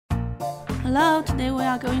Hello, today we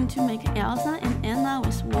are going to make Elsa and Anna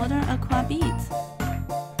with water aqua beads.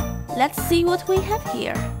 Let's see what we have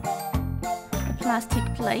here. A plastic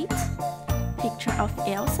plate, picture of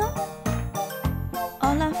Elsa,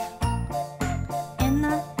 Olaf,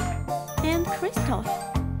 Anna, and Christoph.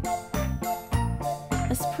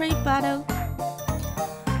 A spray bottle,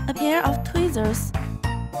 a pair of tweezers,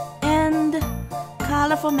 and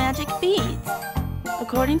colorful magic beads.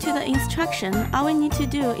 According to the instruction, all we need to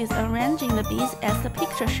do is arranging the beads as the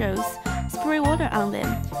picture shows, spray water on them,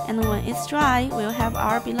 and when it's dry, we'll have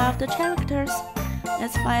our beloved characters.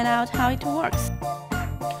 Let's find out how it works.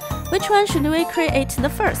 Which one should we create the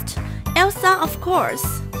first? Elsa, of course!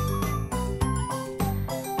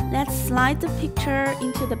 Let's slide the picture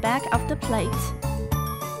into the back of the plate.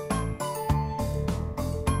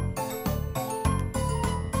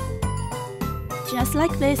 Just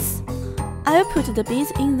like this. I'll put the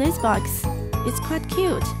beads in this box. It's quite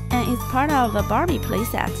cute and it's part of a Barbie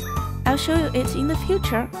playset. I'll show you it in the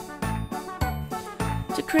future.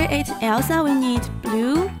 To create Elsa, we need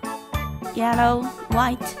blue, yellow,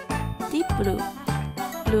 white, deep blue,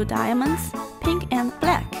 blue diamonds, pink and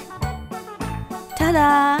black.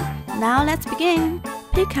 Ta-da! Now let's begin.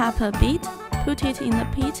 Pick up a bead, put it in the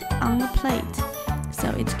pit on the plate so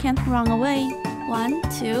it can't run away. 1,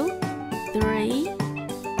 2, 3,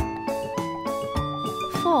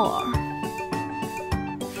 4,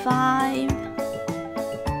 5,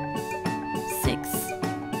 6,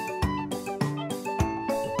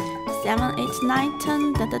 7, 8, 9,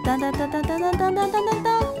 10. Da da da da da da da da da da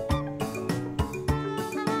da.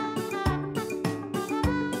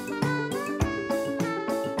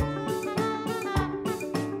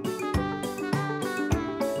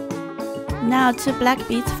 Now 2 black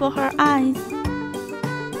beads for her eyes,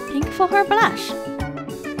 pink for her blush.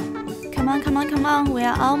 Come on, come on, come on, we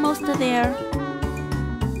are almost there.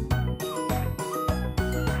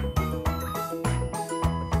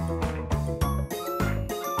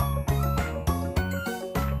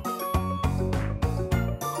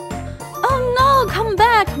 Oh no, come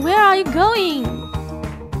back! Where are you going?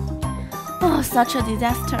 Oh, such a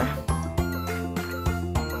disaster.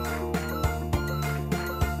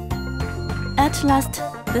 At last,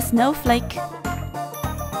 the snowflake.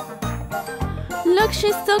 Look,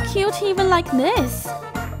 she's so cute even like this.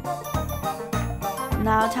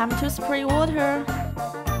 Now time to spray water.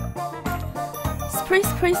 Spray,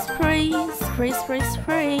 spray, spray, spray, spray,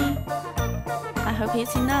 spray. I hope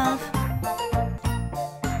it's enough.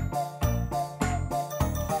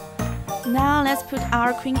 Now let's put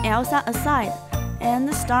our Queen Elsa aside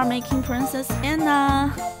and start making Princess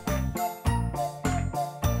Anna.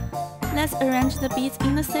 Let's arrange the beads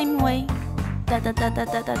in the same way. Da da da da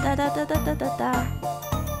da da da da da da da da.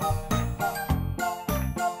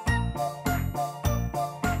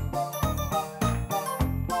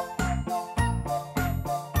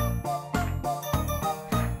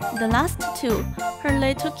 The last 2, her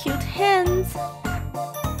little cute hands.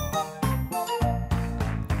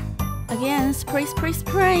 Again, spray, spray,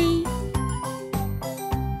 spray.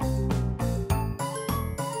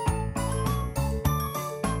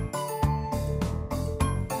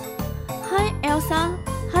 Hi Elsa,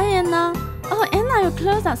 hi Anna. Oh Anna, your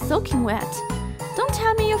clothes are soaking wet. Don't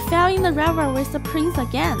tell me you fell in the river with the prince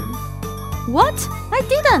again. What? I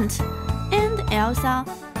didn't! And Elsa,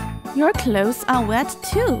 your clothes are wet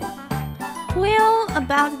too. Well,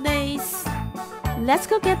 about this. Let's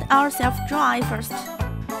go get ourselves dry first.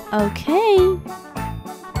 Okay.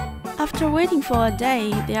 After waiting for a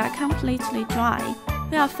day, they are completely dry.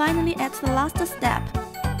 We are finally at the last step.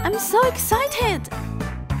 I'm so excited!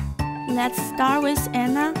 Let's start with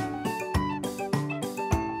Anna.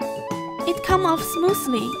 It comes off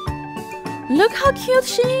smoothly. Look how cute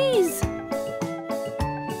she is!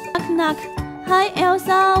 Knock knock. Hi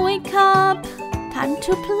Elsa, wake up! Time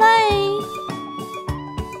to play!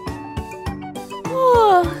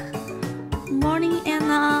 Whew. Morning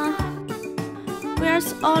Anna.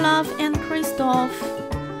 Where's Olaf and Christoph?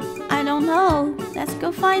 I don't know. Let's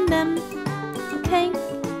go find them. Okay.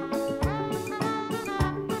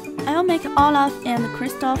 I'll make Olaf and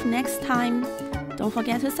Christoph next time. Don't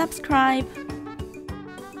forget to subscribe.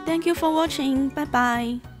 Thank you for watching. Bye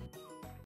bye.